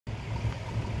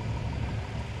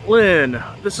Lynn,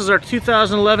 this is our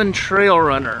 2011 Trail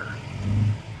Runner.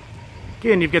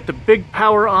 Again, you've got the big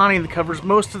power awning that covers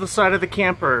most of the side of the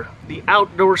camper, the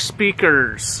outdoor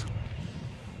speakers.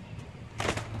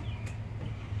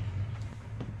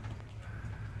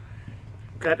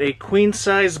 Got a queen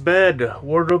size bed,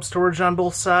 wardrobe storage on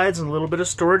both sides, and a little bit of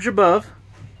storage above.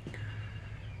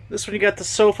 This one you got the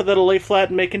sofa that'll lay flat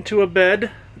and make into a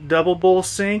bed, double bowl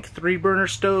sink, 3-burner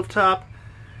stove top,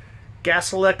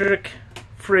 gas electric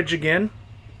fridge again.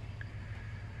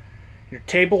 Your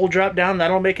table will drop down,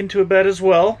 that'll make into a bed as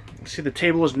well. You see the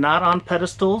table is not on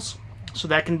pedestals, so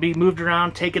that can be moved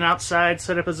around, taken outside,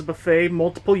 set up as a buffet,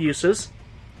 multiple uses.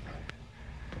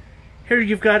 Here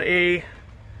you've got a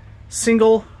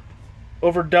single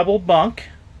over double bunk,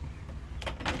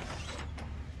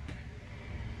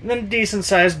 and then a decent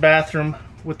sized bathroom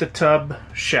with the tub,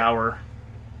 shower.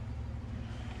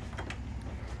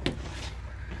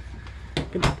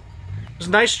 It was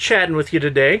nice chatting with you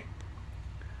today.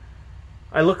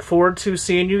 I look forward to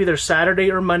seeing you either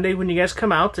Saturday or Monday when you guys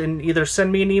come out, and either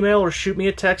send me an email or shoot me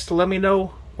a text to let me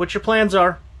know what your plans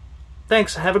are.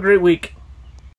 Thanks, have a great week.